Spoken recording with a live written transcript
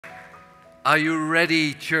Are you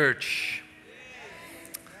ready, church?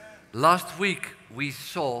 Last week we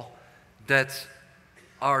saw that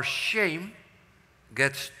our shame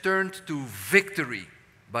gets turned to victory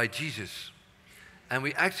by Jesus. And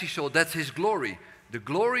we actually saw that's His glory. The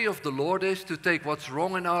glory of the Lord is to take what's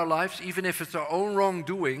wrong in our lives, even if it's our own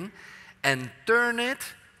wrongdoing, and turn it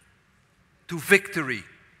to victory.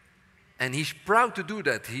 And He's proud to do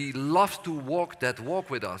that. He loves to walk that walk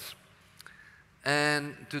with us.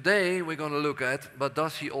 And today we're going to look at, but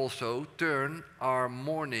does He also turn our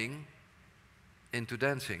mourning into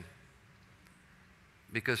dancing?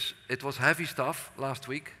 Because it was heavy stuff last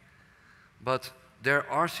week, but there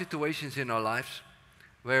are situations in our lives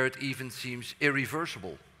where it even seems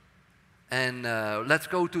irreversible. And let's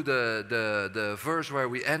go to the verse where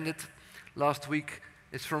we ended last week.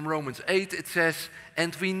 It's from Romans 8. It says,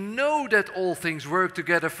 "And we know that all things work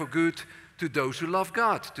together for good to those who love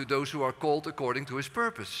God, to those who are called according to His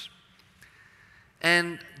purpose."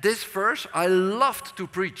 And this verse I loved to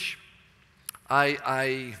preach.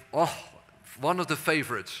 One of the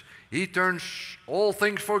favorites. He turns all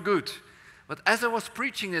things for good. But as I was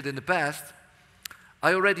preaching it in the past,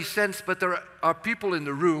 I already sensed, but there are people in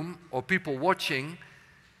the room or people watching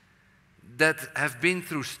that have been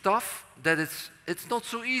through stuff that it's not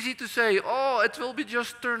so easy to say, oh, it will be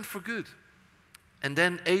just turned for good. And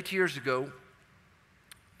then 8 years ago,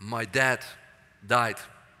 my dad died.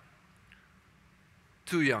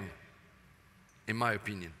 Too young, in my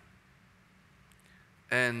opinion.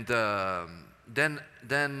 And then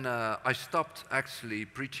I stopped actually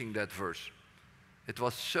preaching that verse. It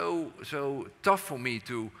was so tough for me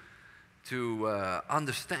to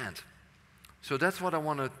understand. So that's what I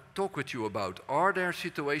want to talk with you about. Are there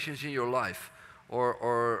situations in your life,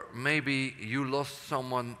 or maybe you lost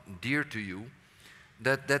someone dear to you,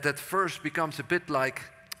 that verse becomes a bit like,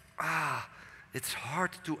 it's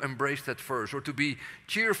hard to embrace that verse or to be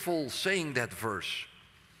cheerful saying that verse.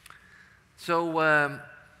 So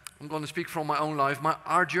I'm going to speak from my own life.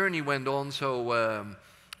 Our journey went on. So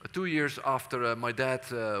 2 years after my dad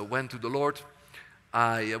went to the Lord,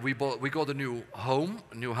 we got a new home,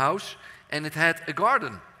 a new house, and it had a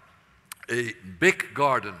garden, a big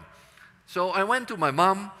garden. So I went to my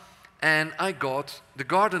mom and I got the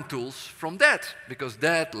garden tools from Dad, because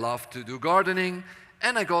Dad loved to do gardening,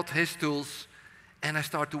 and I got his tools and I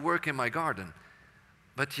started to work in my garden.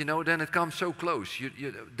 But you know, then it comes so close.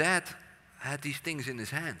 Dad had these things in his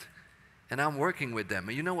hand and I'm working with them.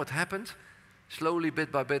 And you know what happened? Slowly,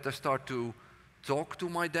 bit by bit, I start to talk to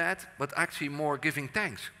my dad, but actually more giving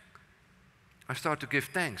thanks. I start to give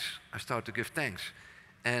thanks.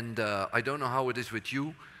 And I don't know how it is with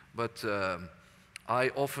you, but I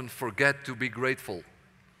often forget to be grateful.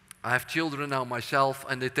 I have children now myself,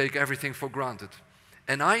 and they take everything for granted.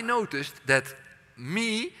 And I noticed that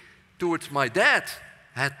me, towards my dad,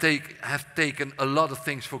 have taken a lot of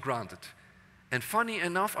things for granted. And funny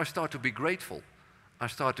enough, I start to be grateful. I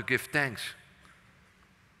start to give thanks.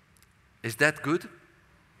 Is that good?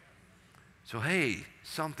 So hey,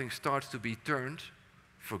 something starts to be turned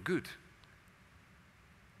for good.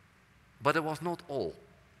 But it was not all.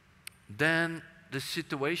 Then the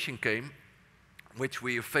situation came, which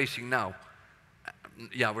we are facing now.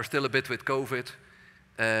 Yeah, we're still a bit with COVID,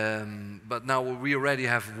 but now we already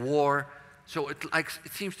have war. So it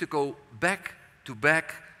seems to go back to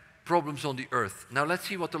back problems on the earth. Now let's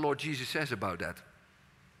see what the Lord Jesus says about that.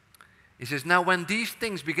 He says, now when these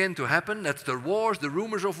things begin to happen, that's the wars, the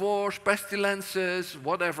rumors of wars, pestilences,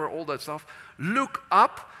 whatever, all that stuff, look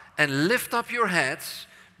up and lift up your heads,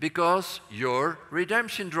 because your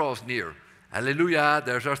redemption draws near. Hallelujah,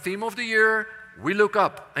 there's our theme of the year. We look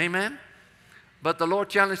up, amen? But the Lord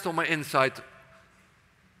challenged on my inside,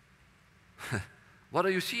 what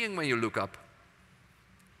are you seeing when you look up?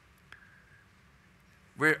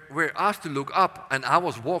 We're asked to look up, and I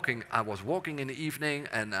was walking in the evening,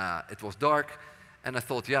 and it was dark, and I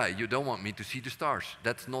thought, yeah, you don't want me to see the stars.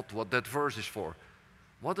 That's not what that verse is for.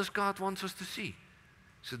 What does God want us to see?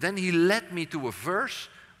 So then He led me to a verse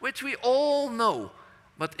which we all know,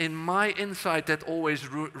 but in my insight that always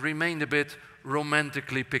remained a bit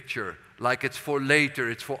romantically pictured, like it's for later,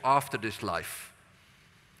 it's for after this life.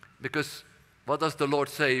 Because what does the Lord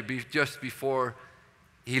say just before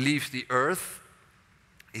He leaves the earth?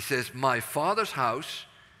 He says, my Father's house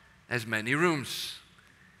has many rooms.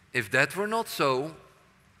 If that were not so,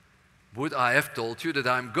 would I have told you that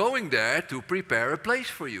I'm going there to prepare a place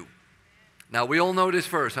for you? Now, we all know this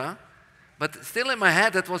verse, huh? But still in my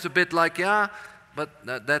head, that was a bit like, yeah, but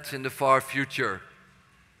that's in the far future.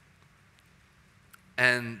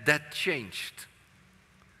 And that changed.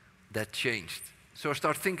 So I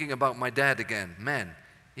start thinking about my dad again. Man,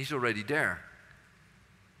 He's already there.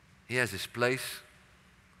 He has his place.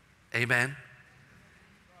 Amen.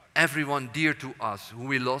 Everyone dear to us who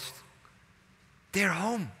we lost, they're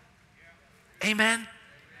home. Amen.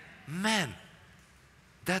 Man,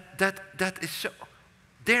 that is so.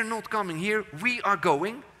 They're not coming here. We are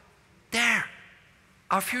going there.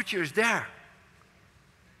 Our future is there.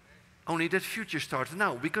 Only that future starts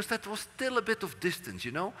now, because that was still a bit of distance,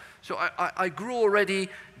 you know. So I grew already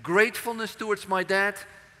gratefulness towards my dad,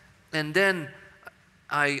 and then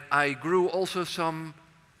I grew also some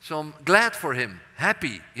glad for him,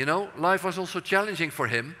 happy, you know. Life was also challenging for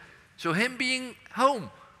him. So him being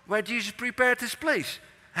home, where Jesus prepared his place.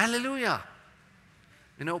 Hallelujah.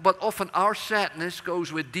 You know, but often our sadness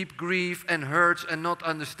goes with deep grief and hurts and not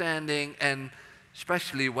understanding, and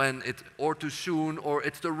especially when it's or too soon, or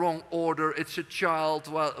it's the wrong order, it's a child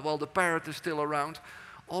while the parent is still around.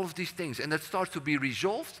 All of these things. And that starts to be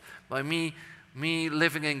resolved by me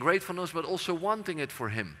living in gratefulness, but also wanting it for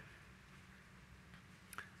him.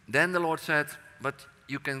 Then the Lord said, but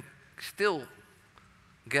you can still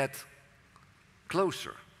get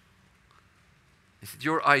closer. He said,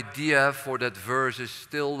 your idea for that verse is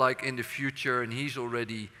still like in the future, and he's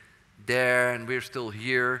already there, and we're still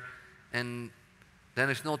here. And then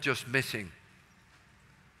it's not just missing.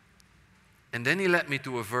 And then he led me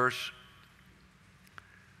to a verse.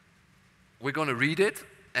 We're going to read it,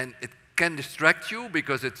 and it can distract you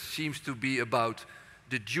because it seems to be about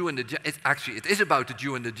the Jew and the Gentile. Actually, it is about the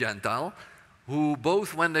Jew and the Gentile, who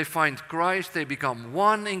both, when they find Christ, they become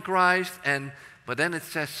one in Christ. But then it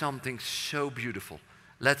says something so beautiful.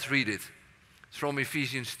 Let's read it. It's from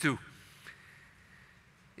Ephesians 2.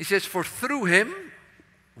 He says, for through him,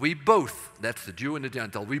 we both, that's the Jew and the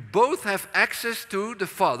Gentile, we both have access to the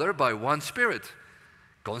Father by one Spirit.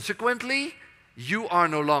 Consequently, you are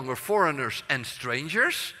no longer foreigners and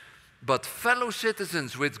strangers, but fellow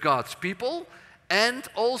citizens with God's people, and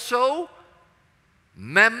also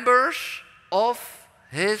members of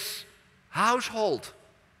his household.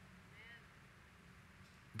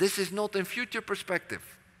 This is not in future perspective.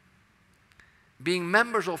 Being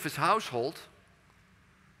members of his household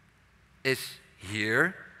is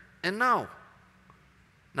here and now.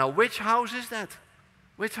 Now, which house is that?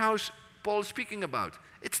 Which house Paul is speaking about?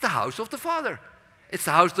 It's the house of the Father. It's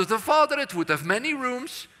the house of the Father. It would have many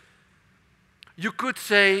rooms. You could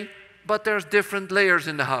say, but there's different layers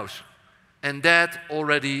in the house. And that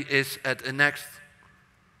already is at a next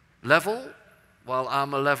level, while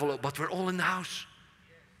I'm a level, but we're all in the house.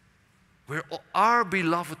 Our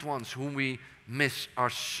beloved ones whom we miss are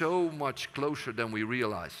so much closer than we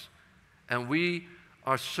realize. And we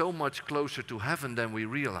are so much closer to heaven than we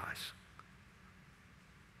realize.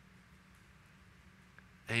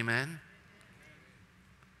 Amen?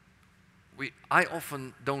 I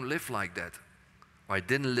often don't live like that. Or I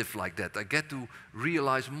didn't live like that. I get to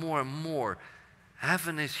realize more and more.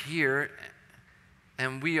 Heaven is here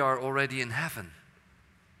and we are already in heaven.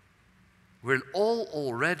 We're all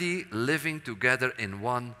already living together in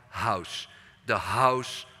one house. The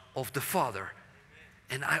house of the Father.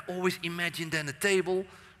 And I always imagine then a table,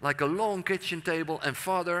 like a long kitchen table, and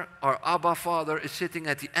Father, our Abba Father, is sitting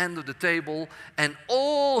at the end of the table, and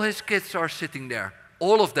all his kids are sitting there.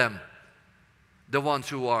 All of them. The ones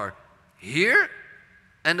who are here,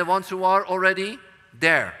 and the ones who are already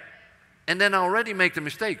there. And then I already make the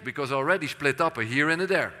mistake, because I already split up a here and a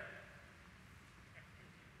there.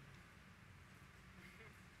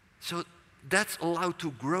 So that's allowed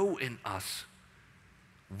to grow in us.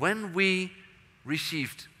 When we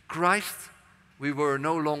received Christ, we were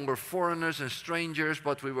no longer foreigners and strangers,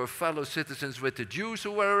 but we were fellow citizens with the Jews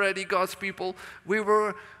who were already God's people. We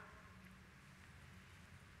were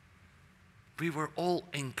all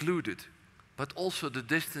included. But also the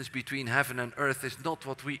distance between heaven and earth is not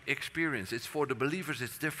what we experience. It's for the believers,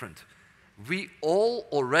 it's different. We all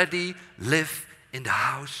already live in the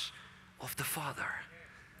house of the Father.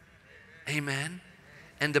 Amen.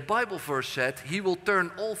 And the Bible verse said, he will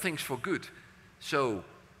turn all things for good. So,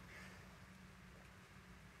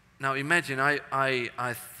 now imagine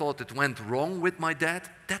I thought it went wrong with my dad.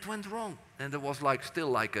 That went wrong. And there was still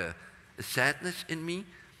like a sadness in me.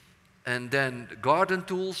 And then garden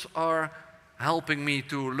tools are helping me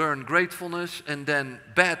to learn gratefulness. And then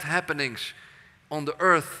bad happenings on the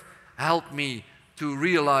earth help me to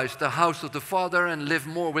realize the house of the Father and live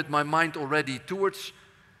more with my mind already towards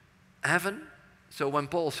heaven. So when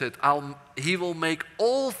Paul said, he will make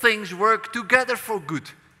all things work together for good,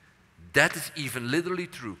 that is even literally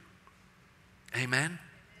true. Amen?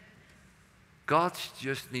 God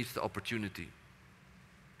just needs the opportunity.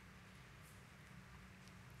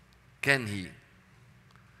 Can he?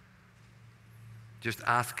 Just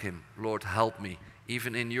ask Him, Lord, help me.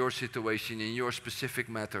 Even in your situation, in your specific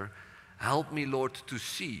matter, help me, Lord, to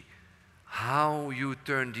see how you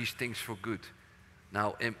turn these things for good.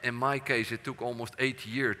 Now, in my case, it took almost 8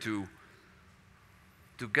 years to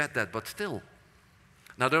get that, but still.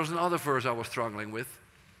 Now, there was another verse I was struggling with.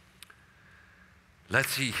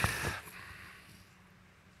 Let's see.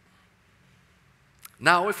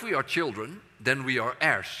 Now, if we are children, then we are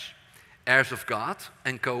heirs, heirs of God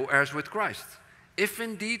and co-heirs with Christ. If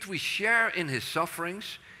indeed we share in His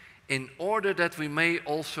sufferings, in order that we may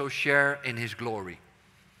also share in His glory.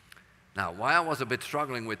 Now, why I was a bit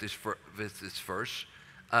struggling with this verse,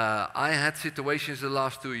 I had situations the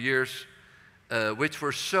last 2 years which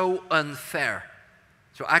were so unfair.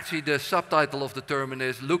 So actually the subtitle of the sermon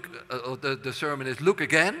is, Look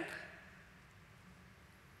Again.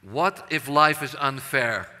 What if life is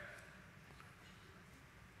unfair?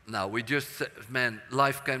 Now, we just said, man,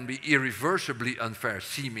 life can be irreversibly unfair,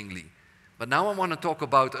 seemingly. But now I want to talk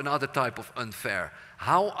about another type of unfair.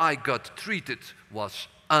 How I got treated was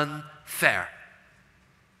unfair.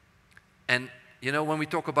 And, you know, when we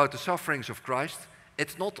talk about the sufferings of Christ,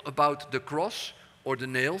 it's not about the cross or the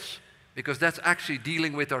nails, because that's actually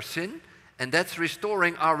dealing with our sin, and that's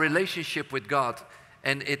restoring our relationship with God.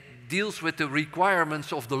 And it deals with the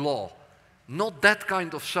requirements of the law. Not that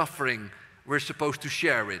kind of suffering we're supposed to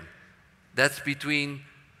share in. That's between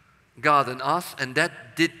God and us, and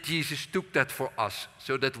Jesus took that for us,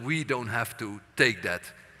 so that we don't have to take that.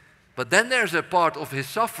 But then there's a part of His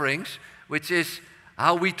sufferings, which is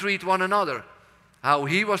how we treat one another, how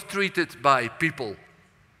He was treated by people.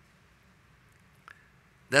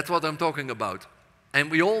 That's what I'm talking about. And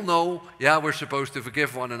we all know, yeah, we're supposed to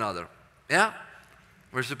forgive one another. Yeah?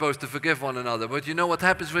 We're supposed to forgive one another. But you know what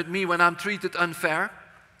happens with me when I'm treated unfair?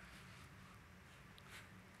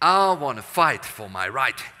 I want to fight for my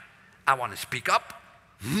right. I want to speak up.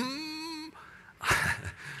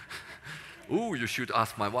 Ooh, you should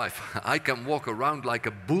ask my wife. I can walk around like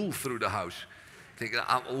a bull through the house. Think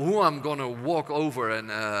who I'm going to walk over,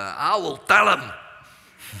 and I will tell him.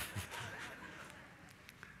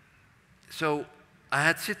 So I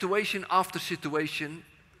had situation after situation,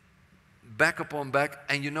 back upon back,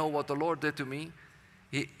 and you know what the Lord did to me?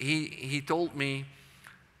 He told me,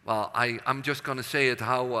 well, I'm just going to say it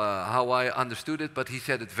how I understood it, but He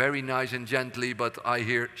said it very nice and gently, but I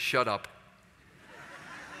hear, shut up.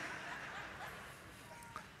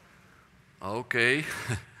 Okay.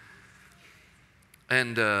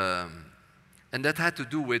 And that had to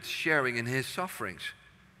do with sharing in His sufferings.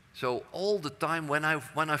 So all the time when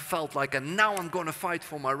I felt like, and now I'm going to fight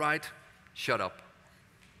for my right, shut up.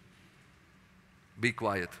 Be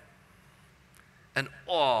quiet. And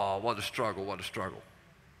oh, what a struggle, what a struggle.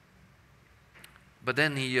 But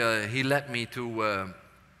then he led me to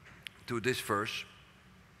this verse.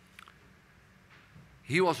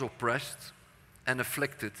 He was oppressed and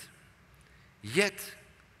afflicted, yet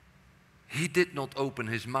He did not open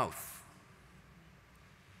His mouth.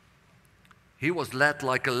 He was led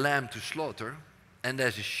like a lamb to slaughter, and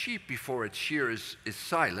as a sheep before its shearers is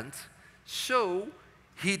silent, so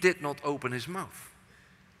He did not open His mouth.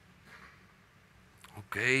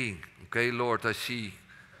 Okay, Lord, I see.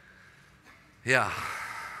 Yeah,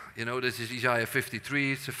 you know, this is Isaiah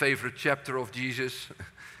 53. It's a favorite chapter of Jesus.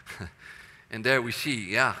 And there we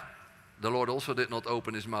see, yeah, the Lord also did not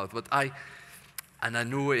open His mouth. But I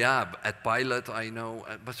knew, yeah, at Pilate, I know.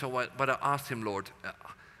 But I asked Him, Lord,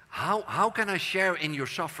 how can I share in your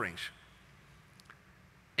sufferings?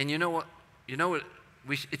 And you know what?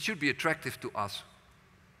 It should be attractive to us.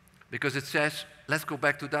 Because it says, let's go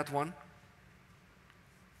back to that one.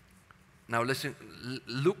 Now listen,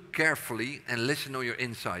 look carefully and listen on your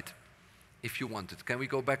inside, if you want it. Can we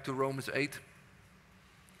go back to Romans 8?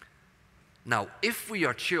 Now, if we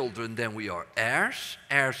are children, then we are heirs,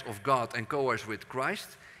 heirs of God and co-heirs with Christ.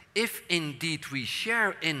 If indeed we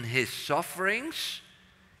share in His sufferings,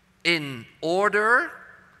 in order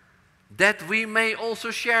that we may also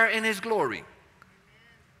share in His glory.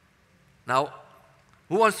 Now,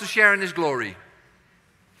 who wants to share in His glory?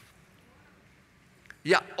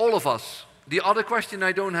 Yeah, all of us. The other question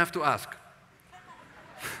I don't have to ask.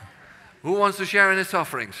 Who wants to share in His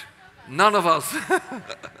sufferings? None of us.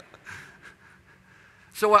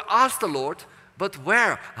 So I asked the Lord, but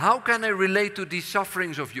where? How can I relate to these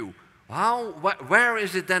sufferings of you? Where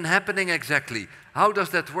is it then happening exactly? How does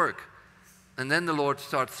that work? And then the Lord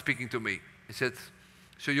started speaking to me. He said,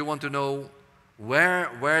 so you want to know where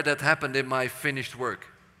that happened in my finished work,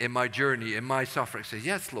 in my journey, in my suffering? I said,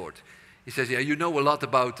 yes, Lord. He says, yeah, you know a lot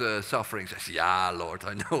about sufferings. I said, yeah, Lord,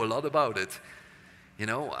 I know a lot about it. You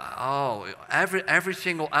know, every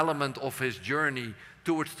single element of his journey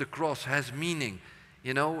towards the cross has meaning.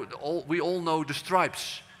 You know, we all know the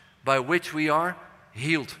stripes by which we are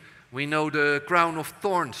healed. We know the crown of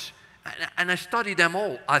thorns. And I studied them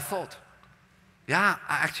all, I thought. Yeah,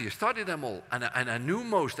 I actually studied them all. And I knew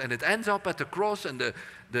most. And it ends up at the cross, and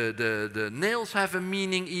the nails have a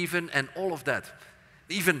meaning even, and all of that.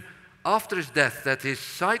 Even after his death, that his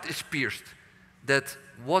side is pierced, that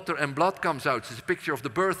water and blood comes out. It's a picture of the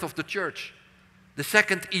birth of the church. The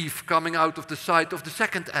second Eve coming out of the side of the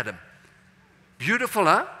second Adam. Beautiful,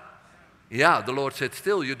 huh? Yeah, the Lord said,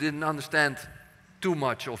 still, you didn't understand too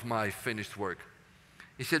much of my finished work.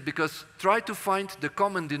 He said, because try to find the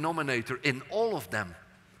common denominator in all of them.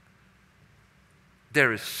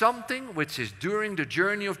 There is something which is during the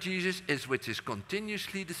journey of Jesus, which is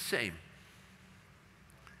continuously the same.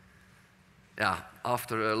 Yeah,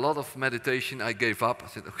 after a lot of meditation, I gave up. I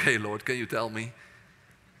said, okay, Lord, can you tell me?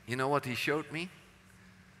 You know what he showed me?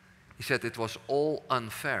 He said it was all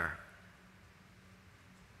unfair.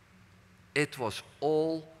 It was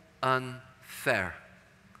all unfair.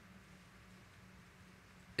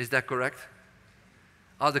 Is that correct?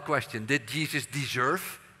 Other question, did Jesus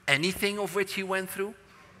deserve anything of which he went through?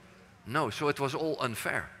 No, so it was all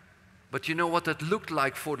unfair. But you know what it looked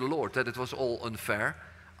like for the Lord, that it was all unfair?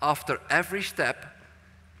 After every step,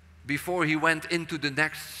 before he went into the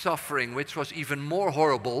next suffering, which was even more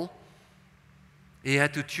horrible, he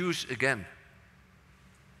had to choose again.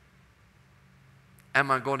 Am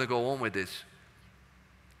I going to go on with this?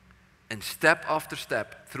 And step after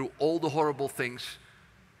step, through all the horrible things,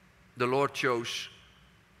 the Lord chose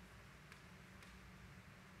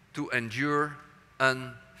to endure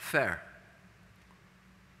unfair.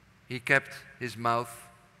 He kept his mouth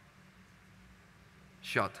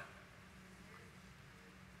shut.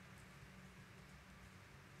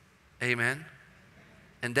 Amen.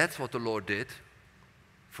 And that's what the Lord did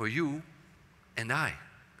for you and I.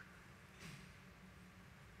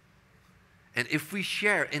 And if we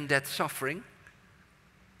share in that suffering,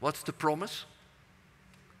 what's the promise?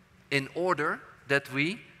 In order that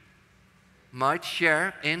we might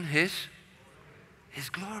share in His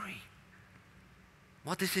glory.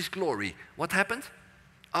 What is His glory? What happened?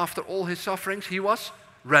 After all His sufferings, He was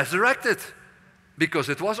resurrected. Because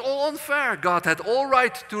it was all unfair. God had all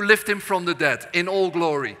right to lift Him from the dead in all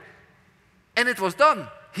glory. And it was done.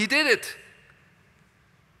 He did it.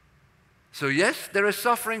 So yes, there is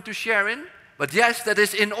suffering to share in. But yes, that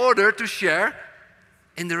is in order to share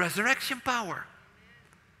in the resurrection power.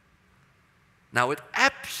 Now, it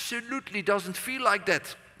absolutely doesn't feel like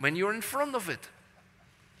that when you're in front of it.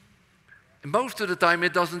 And most of the time,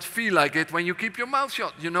 it doesn't feel like it when you keep your mouth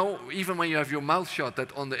shut. You know, even when you have your mouth shut,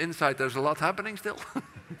 that on the inside there's a lot happening still.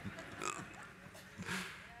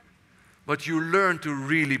 But you learn to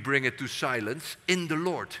really bring it to silence in the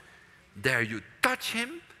Lord. There you touch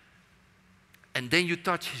Him, and then you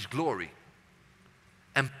touch His glory.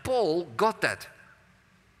 And Paul got that.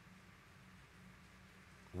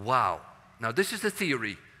 Wow. Now this is the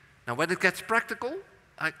theory. Now when it gets practical,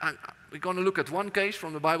 we're going to look at one case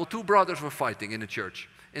from the Bible. Two brothers were fighting in the church,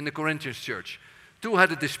 in the Corinthians church. Two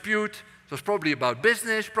had a dispute. It was probably about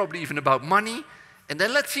business, probably even about money. And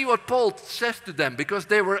then let's see what Paul says to them, because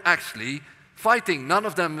they were actually fighting. None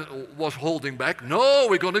of them was holding back. No,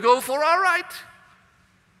 we're going to go for our right.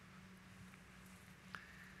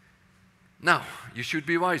 Now, you should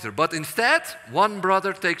be wiser. But instead, one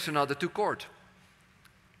brother takes another to court.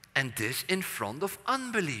 And this in front of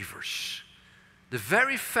unbelievers. The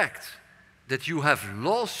very fact that you have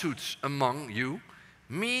lawsuits among you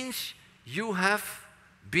means you have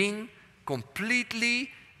been completely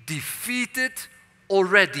defeated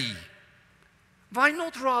already. Why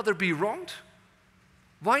not rather be wronged?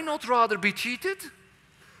 Why not rather be cheated?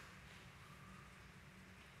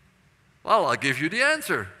 Well, I'll give you the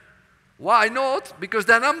answer. Why not? Because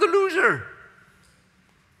then I'm the loser.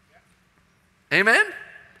 Amen?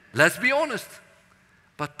 Let's be honest.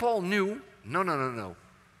 But Paul knew, no.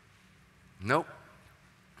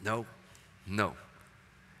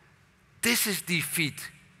 This is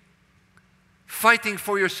defeat. Fighting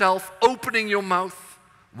for yourself, opening your mouth,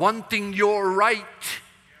 wanting your right.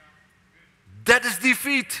 That is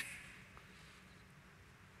defeat.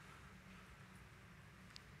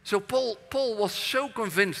 So Paul was so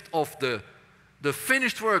convinced of the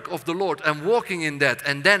finished work of the Lord and walking in that,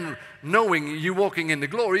 and then knowing you walking in the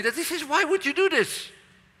glory, that he says, why would you do this?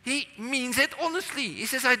 He means it honestly. He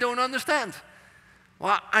says, I don't understand.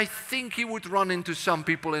 Well, I think he would run into some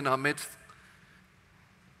people in our midst,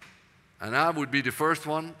 and I would be the first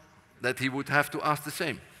one that he would have to ask the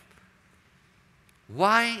same.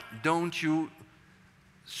 Why don't you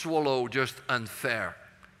swallow just unfair.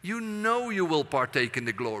 You know you will partake in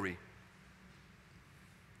the glory.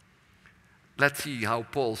 Let's see how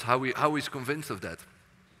how he's convinced of that.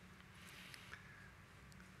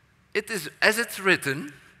 It is, as it's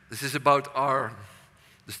written, this is about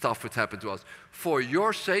the stuff that happened to us. For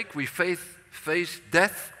your sake we face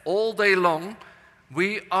death all day long.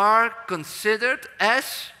 We are considered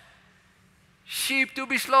as sheep to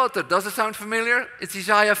be slaughtered. Does it sound familiar? It's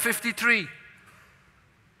Isaiah 53.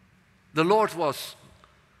 The Lord was.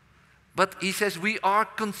 But he says we are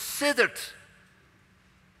considered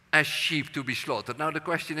as sheep to be slaughtered. Now the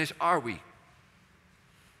question is, are we?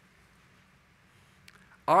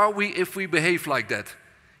 Are we if we behave like that?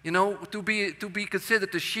 You know, to be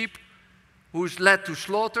considered a sheep who's led to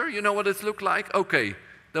slaughter, you know what it looked like? Okay,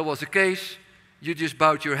 there was a case, you just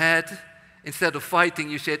bowed your head. Instead of fighting,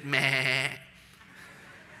 you said, meh.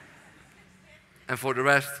 And for the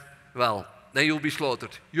rest, well, then you'll be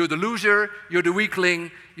slaughtered. You're the loser, you're the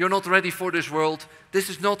weakling, you're not ready for this world. This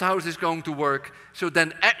is not how this is going to work. So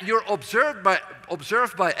then you're observed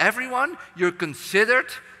by everyone, you're considered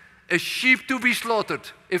a sheep to be slaughtered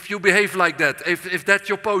if you behave like that, if that's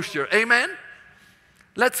your posture. Amen?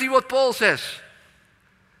 Let's see what Paul says.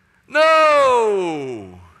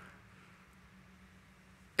 No!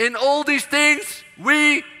 In all these things,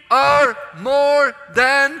 we are more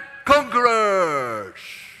than conquerors.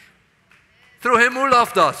 Through him who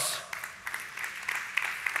loved us.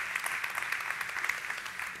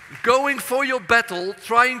 Going for your battle,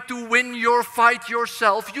 trying to win your fight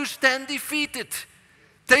yourself, you stand defeated.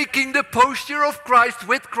 Taking the posture of Christ,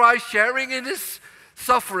 with Christ, sharing in his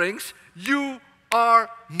sufferings, you are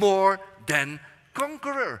more than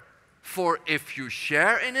conqueror. For if you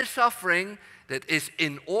share in his suffering, that is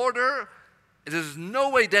in order. There's no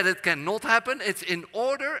way that it cannot happen. It's in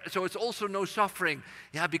order, so it's also no suffering.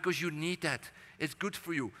 Yeah, because you need that. It's good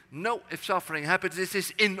for you. No, if suffering happens, this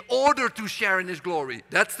is in order to share in his glory.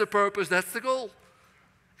 That's the purpose, that's the goal.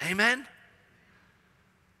 Amen?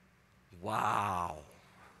 Wow.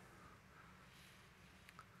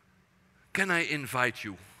 Can I invite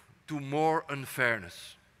you to more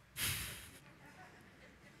unfairness?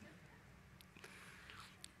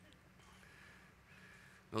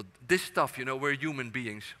 Well, this stuff, you know, we're human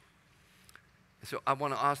beings. So I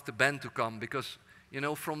want to ask the band to come because, you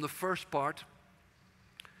know, from the first part,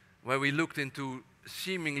 where we looked into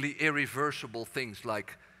seemingly irreversible things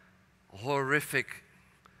like horrific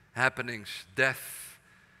happenings, death,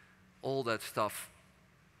 all that stuff,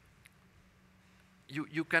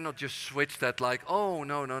 you cannot just switch that like, oh,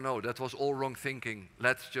 no, that was all wrong thinking.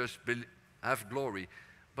 Let's just have glory.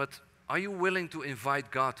 But are you willing to invite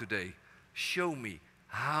God today? Show me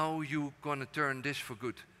how you gonna turn this for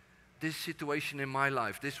good. This situation in my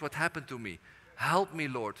life, this what happened to me. Help me,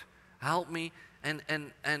 Lord. Help me. And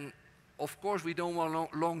of course we don't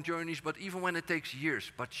want long journeys, but even when it takes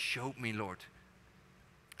years, but show me, Lord.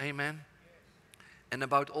 Amen. And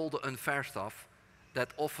about all the unfair stuff,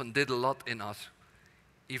 that often did a lot in us.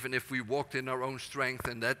 Even if we walked in our own strength,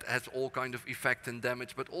 and that has all kind of effect and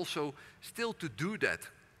damage, but also still to do that,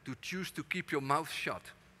 to choose to keep your mouth shut,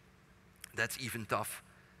 that's even tough.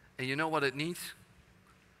 And you know what it needs?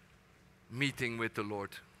 Meeting with the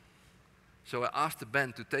Lord. So I asked the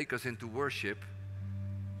band to take us into worship,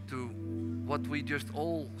 to what we just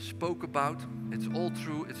all spoke about. It's all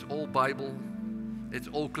true, it's all Bible, it's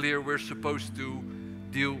all clear. We're supposed to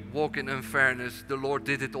walk in unfairness. The Lord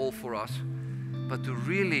did it all for us. But to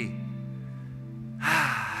really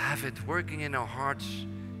have it working in our hearts,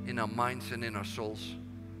 in our minds and in our souls,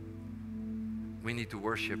 we need to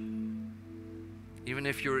worship. Even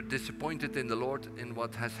if you're disappointed in the Lord, in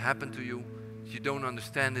what has happened to you, you don't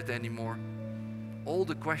understand it anymore. All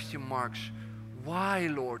the question marks, why,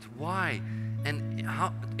 Lord, why? And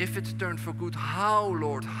how, if it's turned for good, how,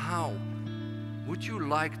 Lord, how? Would you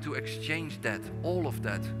like to exchange that, all of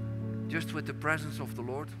that, just with the presence of the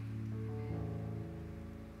Lord?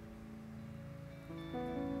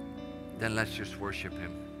 Then let's just worship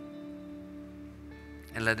him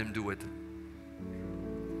and let him do it.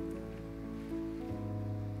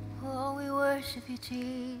 Oh, we worship you,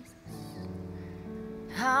 Jesus.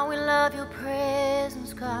 How we love your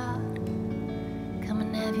presence, God. Come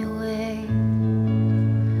and have your way.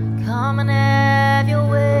 Come and have your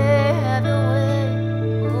way, have your way.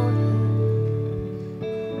 Oh,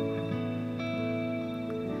 yeah.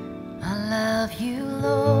 I love you,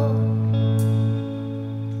 Lord.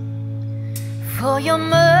 For your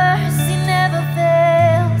mercy never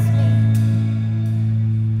fails me.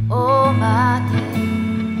 Oh, my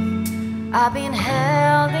days, I've been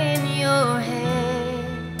held in your hand.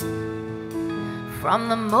 From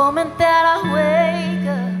the moment that I wake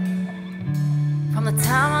up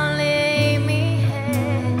time I lay me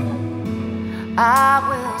head, I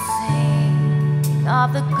will sing of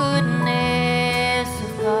the goodness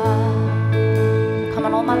of God. Come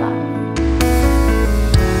on, all my life.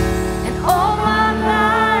 And all my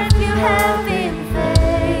life you have been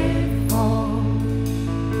faithful.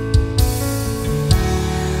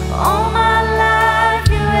 All my life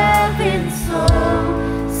you have been so,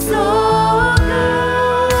 so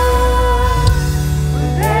good.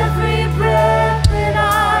 With every breath that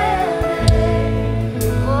I am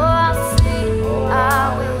able, oh, I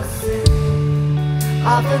will sing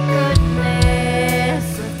of the goodness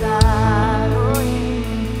of God. Oh,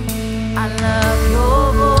 yeah. I love your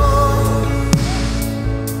voice.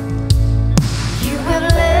 You have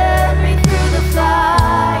led me through the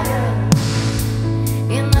fire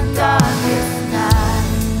in the darkest night.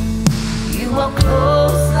 You are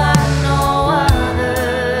close like no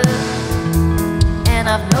other, and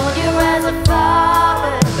I've known you as a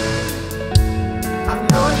father. I've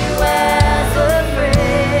known you as a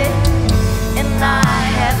friend, and I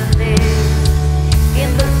have lived in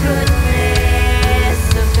the goodness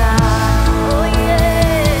of God. Oh yeah.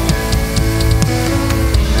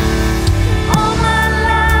 All my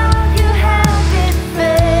life you have been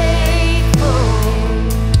faithful.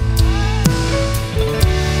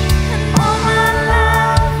 And all my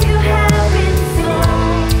life you have been so,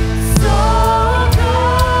 so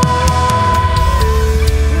good.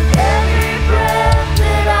 With every breath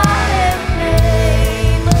that I am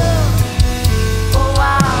able, oh, I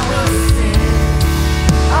will sing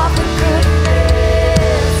of the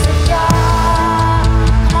goodness of God.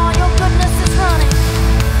 Come on, your goodness is running.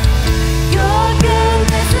 Your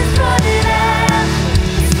goodness is running after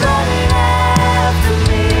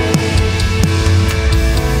me.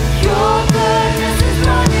 Your goodness is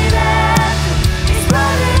running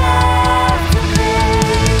after me.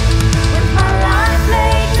 With my life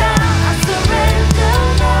laid down, I surrender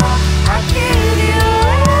now. I give you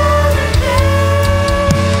everything.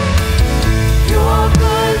 Your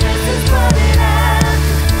goodness is running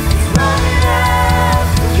after.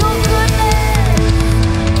 Your goodness.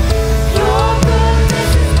 Your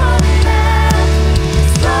goodness is running after.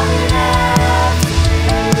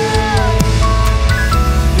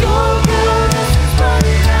 Your goodness is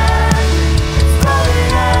running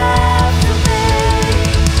after me.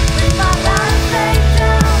 With my life laid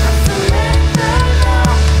down, I surrender now.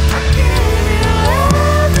 I give you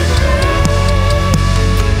everything.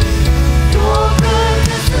 Your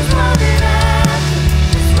goodness is running after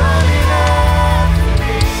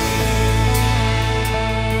me.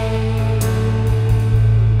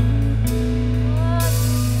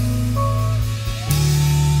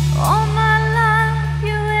 All my life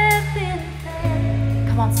you have been there.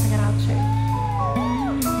 Come on, sing it out, church.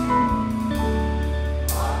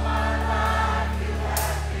 All my life you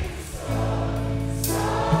have been so, so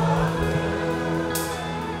good.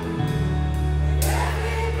 With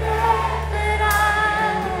every breath that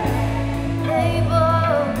I'm able,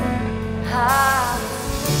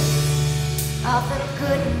 of the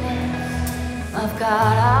goodness of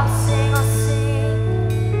God, I'll sing,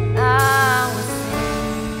 I will sing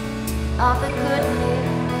of the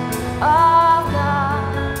goodness of God.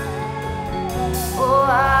 Oh,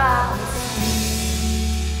 I will sing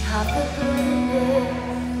of the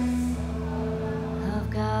goodness of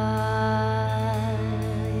God.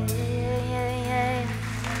 Yeah, yeah, yeah.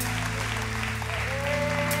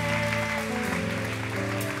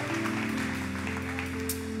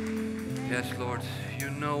 Yes, Lord, you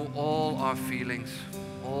know all our feelings,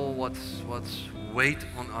 all what's weight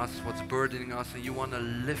on us, what's burdening us, and you want to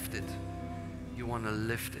lift it. You want to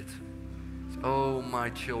lift it. Oh, my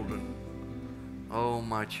children. Oh,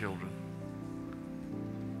 my children.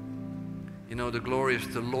 You know, the glory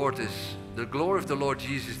of the Lord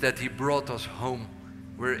Jesus, that He brought us home.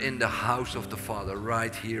 We're in the house of the Father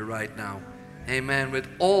right here, right now. Amen. With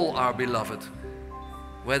all our beloved,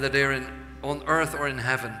 whether they're on earth or in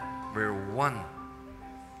heaven, we're one.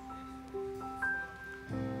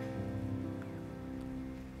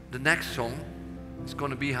 The next song is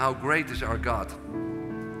going to be How Great Is Our God.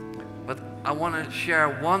 But I want to share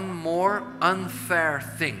one more unfair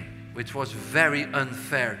thing, which was very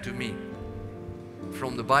unfair to me,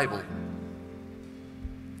 from the Bible.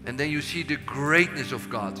 And then you see the greatness of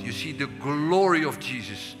God. You see the glory of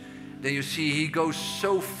Jesus. Then you see He goes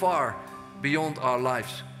so far beyond our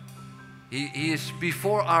lives. He is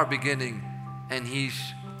before our beginning, and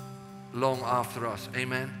He's long after us.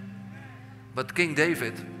 Amen. But King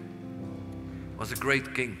David was a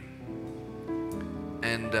great king.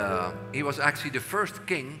 And he was actually the first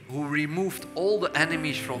king who removed all the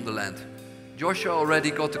enemies from the land. Joshua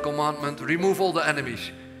already got the commandment, remove all the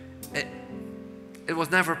enemies. It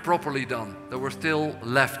was never properly done. There were still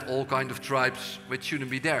left all kind of tribes which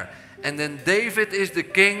shouldn't be there. And then David is the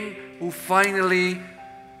king who finally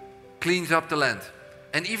cleans up the land.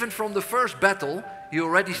 And even from the first battle, he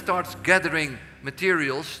already starts gathering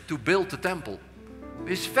materials to build the temple.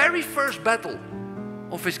 His very first battle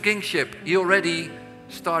of his kingship, he already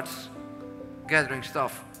starts gathering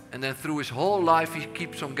stuff. And then through his whole life, he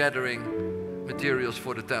keeps on gathering materials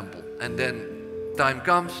for the temple. And then time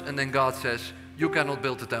comes, and then God says, you cannot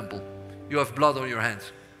build the temple. You have blood on your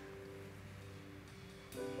hands.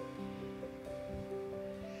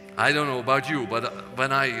 I don't know about you, but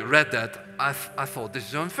when I read that, I thought this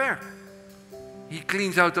is unfair. He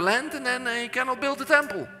cleans out the land and then he cannot build the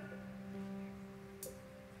temple.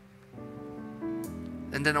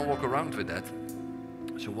 And then I walk around with that.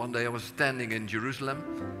 So one day I was standing in Jerusalem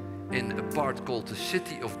in a part called the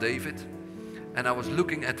City of David, and I was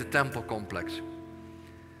looking at the temple complex.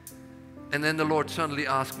 And then the Lord suddenly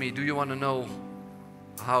asked me, do you want to know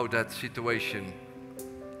how that situation,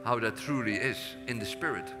 how that truly is in the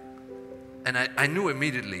spirit? And I knew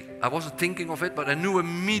immediately, I wasn't thinking of it, but I knew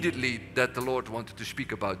immediately that the Lord wanted to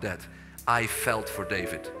speak about that. I felt for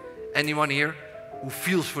David. Anyone here who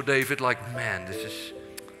feels for David like, man, this is...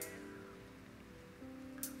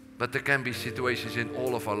 But there can be situations in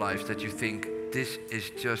all of our lives that you think, this is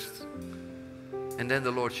just... And then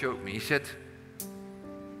the Lord showed me, he said,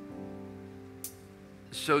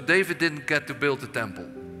 so David didn't get to build the temple.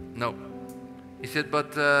 No. He said,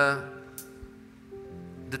 but the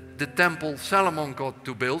temple Solomon got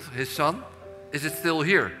to build, his son, is it still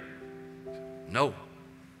here? No.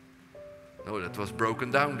 No, that was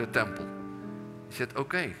broken down, the temple. He said,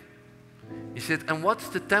 okay. He said, and what's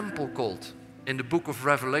the temple called in the book of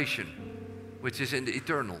Revelation, which is in the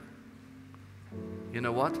eternal? You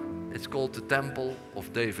know what? It's called the Temple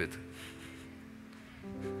of David.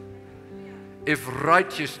 If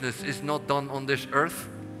righteousness is not done on this earth,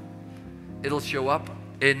 it'll show up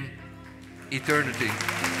in eternity.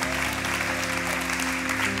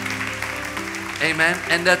 Amen.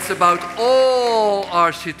 And that's about all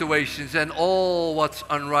our situations and all what's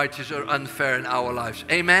unrighteous or unfair in our lives.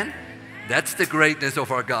 Amen. That's the greatness of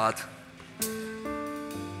our God.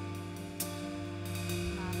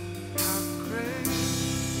 How great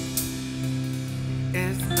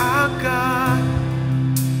is our God?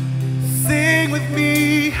 Sing with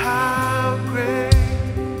me, how great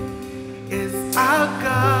is our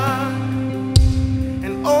God?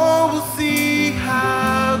 And all will see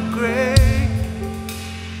how great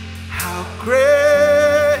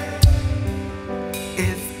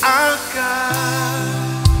is our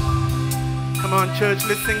God. Come on, church,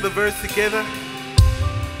 let's sing the verse together.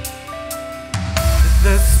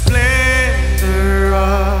 The splendor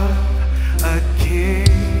of a king,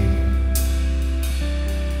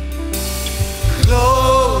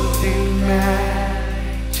 clothed in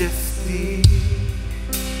majesty,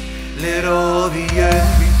 let all the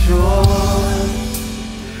earth rejoice,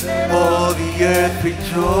 all the earth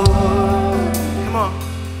rejoice. Come on.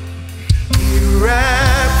 He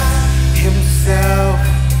wraps himself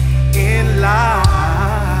in light,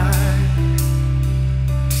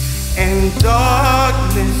 and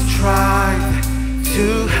darkness tries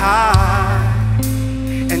to hide,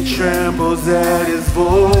 and trembles at his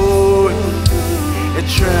voice. It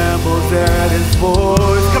trembles at his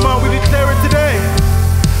voice. Come on, we declare it today.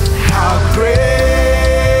 How great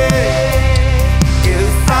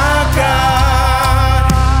is our God?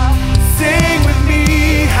 Sing with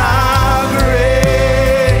me, how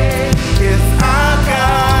great is our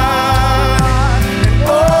God? And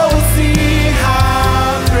all will see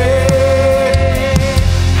how great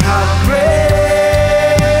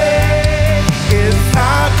is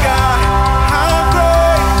our God. How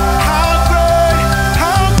great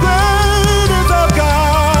is our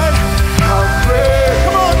God? How great.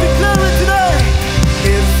 Come on, declare it today.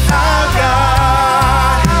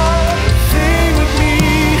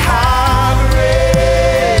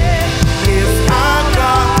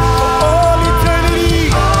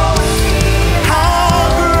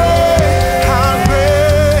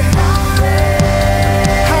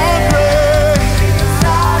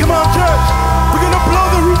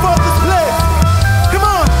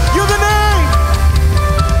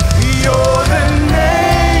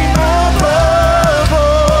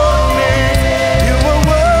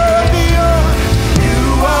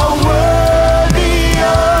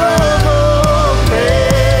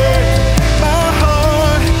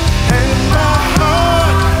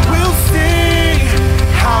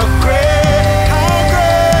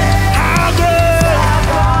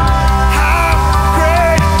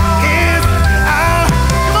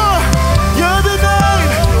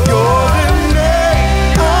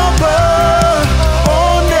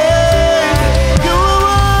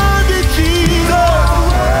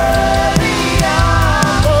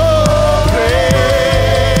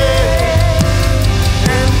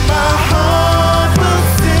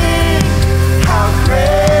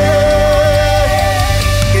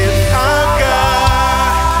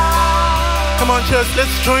 us,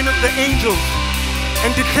 let's join with the angels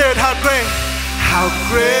and declare it. How great, how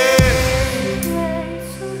great.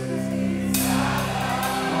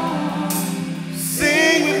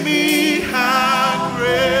 Sing with me, how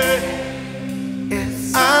great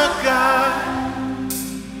is our God,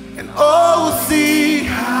 and all will see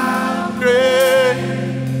how great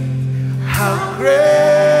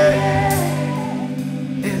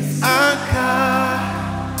is our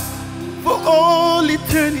God. For all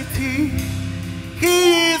eternity,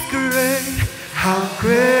 He is great. How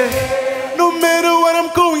great, no matter what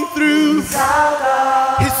I'm going through,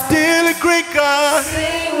 He's still a great God.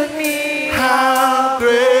 Sing with me. How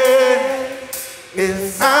great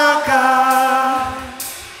is our God,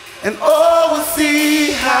 and all will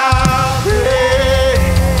see how great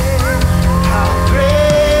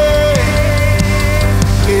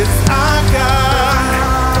is our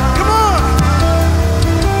God. Come on!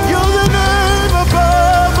 You're the name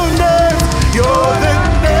above all names. You're the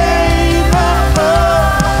name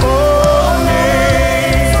above all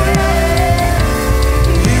names.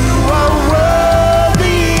 You are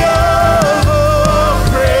worthy of all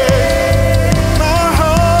praise. My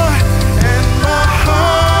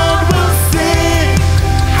heart will sing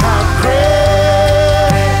how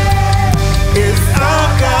great is our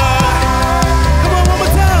God. Come on, one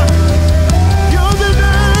more time. You're the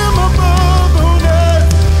name above all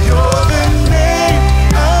names. You're the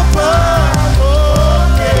name above all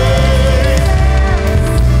names.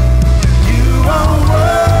 You are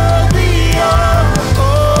worthy of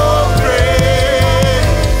all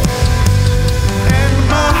praise. And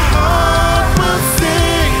my heart will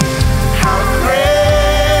sing how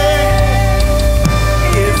great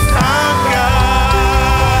is our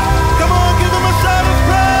God. Come on, give Him a shout of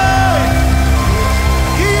praise.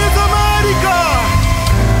 He is a mighty God.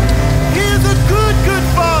 He is a good, good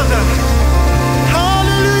Father.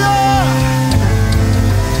 Hallelujah.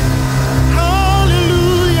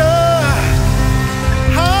 Hallelujah.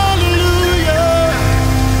 Hallelujah.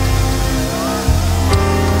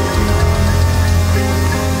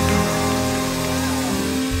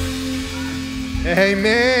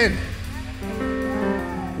 Amen.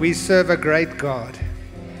 We serve a great God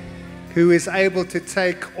who is able to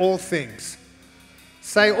take all things.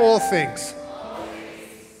 Say all things.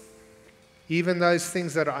 Even those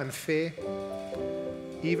things that are unfair,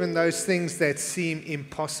 even those things that seem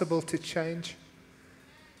impossible to change.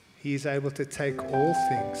 He is able to take all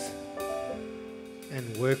things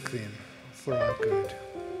and work them for our good.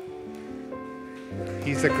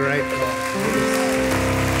 He's a great God.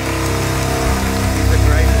 He's a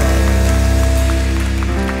great God.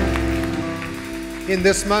 In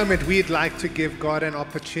this moment, we'd like to give God an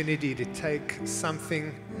opportunity to take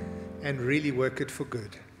something and really work it for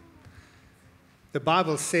good. The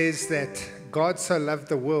Bible says that God so loved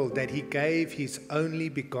the world that He gave His only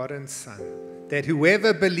begotten Son, that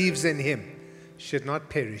whoever believes in Him should not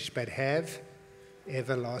perish but have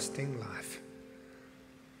everlasting life.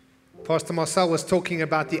 Pastor Marcel was talking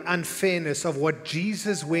about the unfairness of what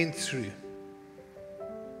Jesus went through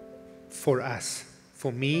for us,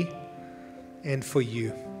 for me, and for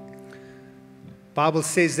you. Bible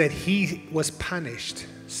says that He was punished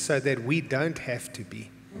so that we don't have to be.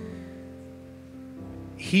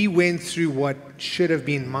 He went through what should have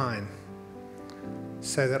been mine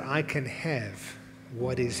so that I can have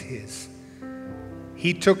what is His.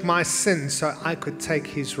 He took my sin so I could take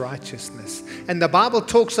His righteousness. And the Bible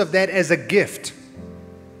talks of that as a gift.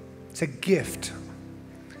 It's a gift.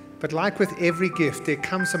 But like with every gift, there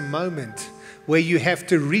comes a moment where you have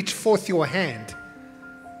to reach forth your hand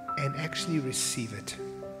and actually receive it.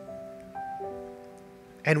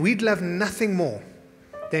 And we'd love nothing more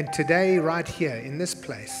than today, right here in this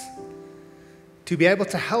place, to be able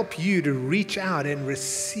to help you to reach out and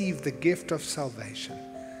receive the gift of salvation,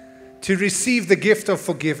 to receive the gift of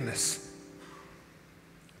forgiveness,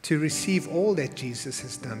 to receive all that Jesus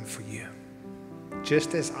has done for you,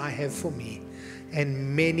 just as I have for me,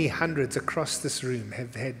 and many hundreds across this room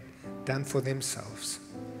have had done for themselves.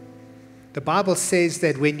 The Bible says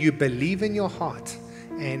that when you believe in your heart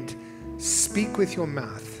and speak with your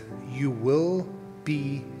mouth, you will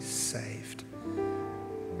be saved.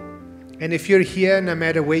 And if you're here, no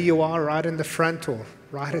matter where you are, right in the front or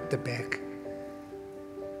right at the back,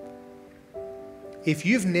 if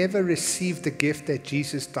you've never received the gift that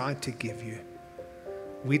Jesus died to give you,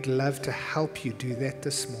 we'd love to help you do that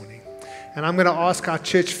this morning. And I'm going to ask our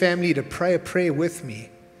church family to pray a prayer with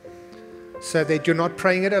me so that you're not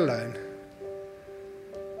praying it alone.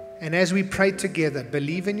 And as we pray together,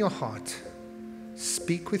 believe in your heart,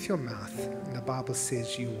 speak with your mouth, and the Bible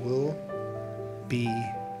says you will be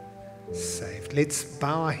saved. Let's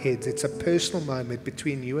bow our heads. It's a personal moment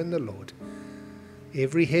between you and the Lord.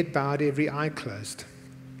 Every head bowed, every eye closed.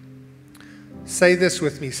 Say this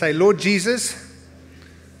with me. Say, Lord Jesus,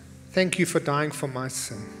 thank you for dying for my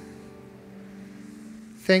sin.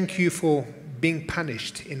 Thank you for being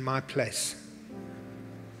punished in my place.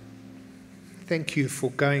 Thank you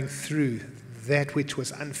for going through that which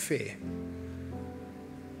was unfair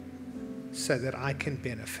so that I can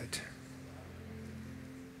benefit.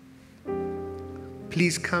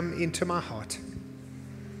 Please come into my heart.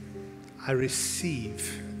 I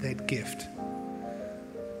receive that gift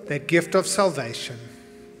of salvation,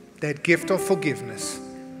 that gift of forgiveness.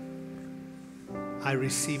 I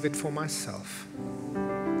receive it for myself.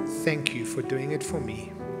 Thank you for doing it for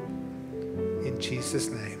me. In Jesus'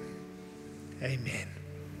 name, amen.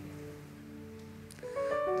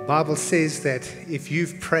 The Bible says that if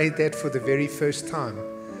you've prayed that for the very first time,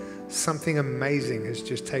 something amazing has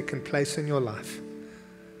just taken place in your life.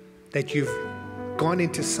 That you've gone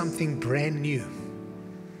into something brand new.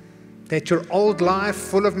 That your old life,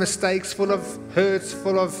 full of mistakes, full of hurts,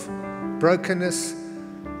 full of brokenness,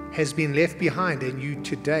 has been left behind, and you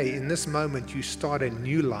today, in this moment, you start a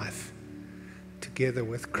new life together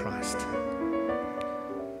with Christ.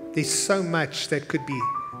 There's so much that could be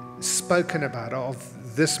spoken about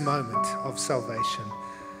of this moment of salvation.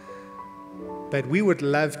 But we would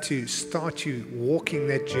love to start you walking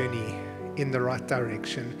that journey in the right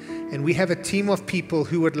direction. And we have a team of people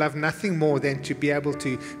who would love nothing more than to be able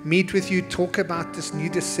to meet with you, talk about this new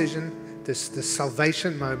decision, this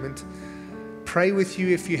salvation moment, pray with you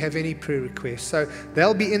if you have any prayer requests. So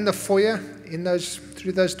they'll be in the foyer,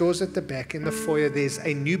 through those doors at the back. In the foyer, there's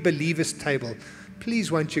a new believers table.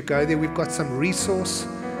 Please won't you go there? We've got some resource.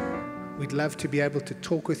 We'd love to be able to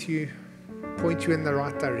talk with you, point you in the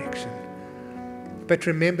right direction. But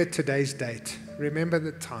remember today's date. Remember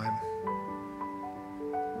the time.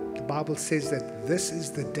 The Bible says that this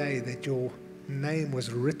is the day that your name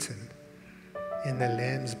was written in the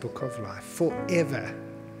Lamb's Book of Life. Forever,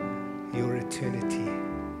 your eternity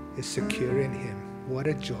is secure in Him. What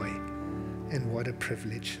a joy and what a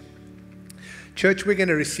privilege. Church, we're going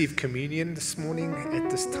to receive communion this morning at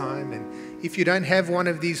this time. And if you don't have one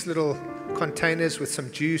of these little containers with some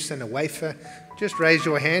juice and a wafer, just raise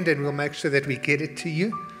your hand and we'll make sure that we get it to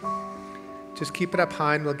you. Just keep it up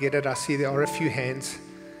high and we'll get it. I see there are a few hands.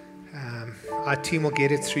 Our team will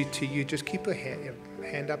get it through to you. Just keep your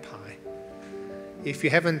hand up high. If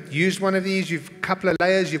you haven't used one of these, you've a couple of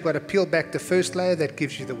layers. You've got to peel back the first layer that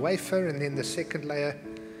gives you the wafer, and then the second layer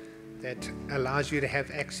that allows you to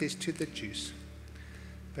have access to the juice.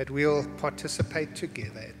 But we'll participate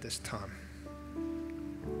together at this time.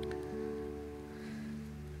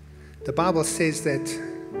 The Bible says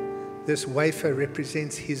that this wafer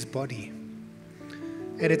represents His body.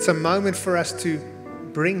 And it's a moment for us to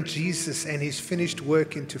bring Jesus and His finished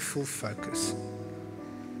work into full focus.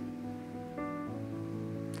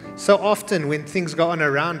 So often when things go on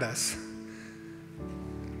around us,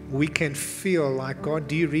 we can feel like, God,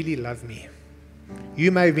 do you really love me?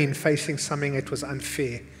 You may have been facing something that was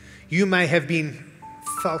unfair. You may have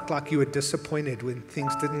felt like you were disappointed when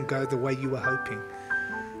things didn't go the way you were hoping.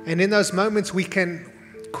 And in those moments we can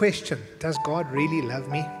question, does God really love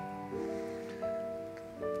me?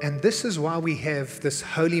 And this is why we have this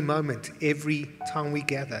holy moment every time we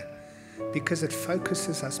gather, because it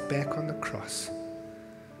focuses us back on the cross.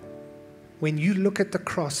 When you look at the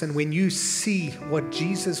cross and when you see what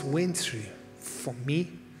Jesus went through for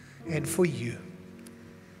me and for you,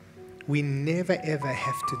 we never ever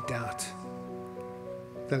have to doubt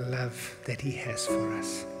the love that He has for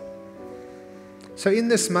us. So in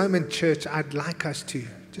this moment, church, I'd like us to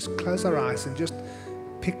just close our eyes and just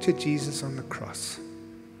picture Jesus on the cross.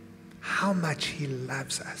 How much He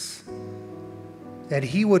loves us. That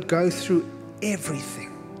He would go through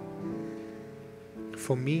everything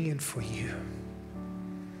for me and for you.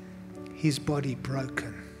 His body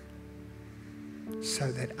broken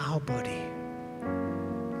so that our body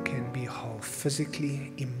can be whole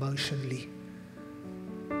physically, emotionally.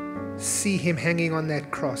 See Him hanging on that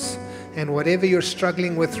cross, and whatever you're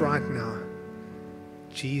struggling with right now,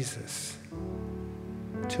 Jesus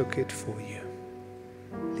took it for you.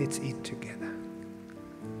 Let's eat together.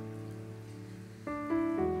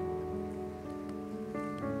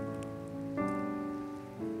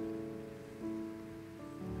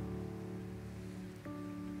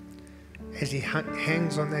 As He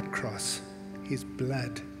hangs on that cross, His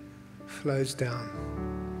blood flows down.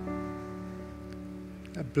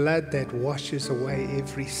 A blood that washes away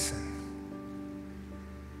every sin.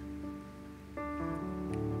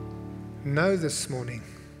 Know this morning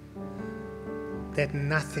that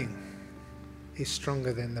nothing is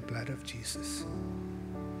stronger than the blood of Jesus.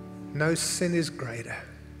 No sin is greater.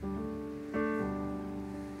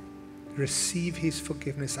 Receive his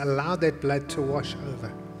forgiveness. Allow that blood to wash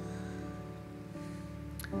over.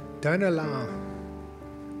 Don't allow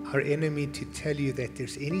our enemy to tell you that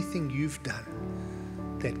there's anything you've done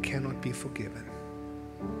that cannot be forgiven.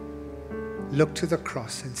 Look to the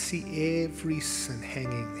cross and see every sin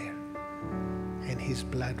hanging there and his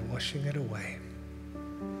blood washing it away.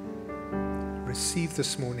 Receive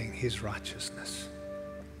this morning his righteousness.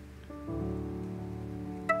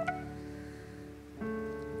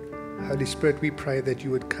 Holy Spirit, we pray that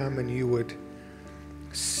you would come and you would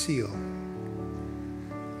seal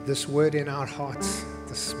this word in our hearts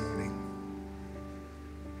this morning.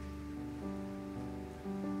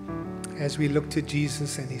 As we look to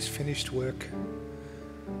Jesus and his finished work,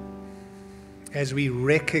 as we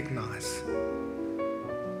recognize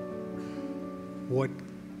what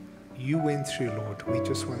you went through, Lord, we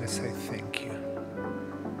just want to say thank you.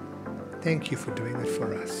 Thank you for doing it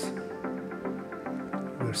for us.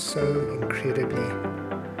 We're so incredibly,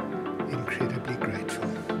 incredibly grateful.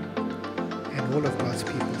 And all of God's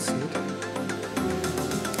people said,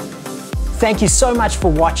 thank you so much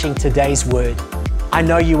for watching today's word. I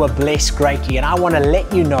know you were blessed greatly, and I want to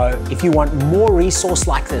let you know if you want more resource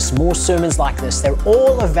like this, more sermons like this, they're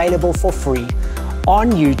all available for free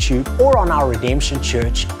on YouTube or on our Redemption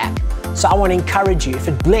Church app. So I want to encourage you, if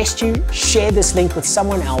it blessed you, share this link with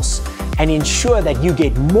someone else and ensure that you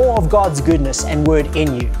get more of God's goodness and word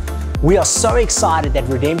in you. We are so excited that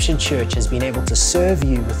Redemption Church has been able to serve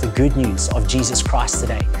you with the good news of Jesus Christ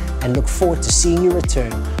today, and look forward to seeing you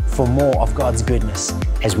return for more of God's goodness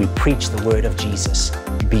as we preach the word of Jesus.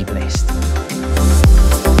 Be blessed.